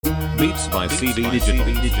Beats by CV Digital.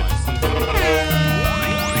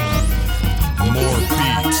 More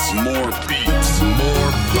beats, more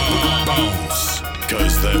bounce,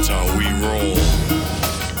 'cause that's how we roll.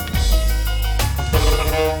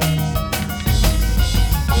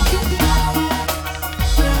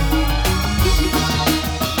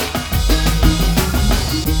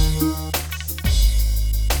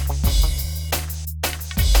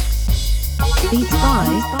 Beats by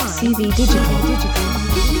CV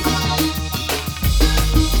Digital.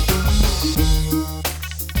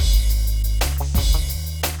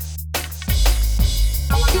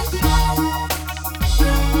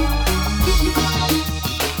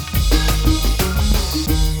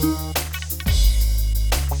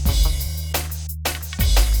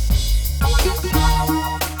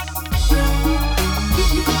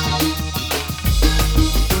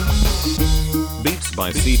 Beats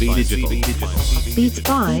by CV Digital. Beats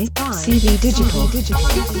by CV Digital.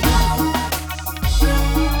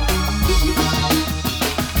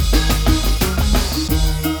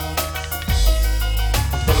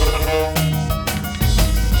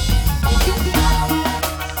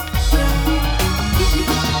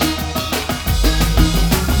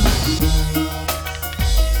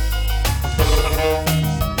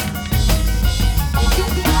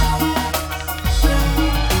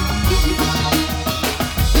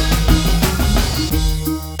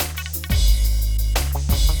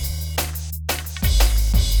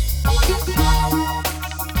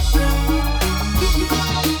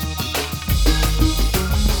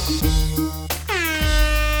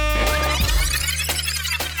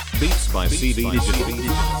 Beats by CV Digital.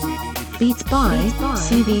 Beats by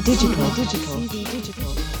CV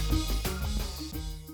Digital.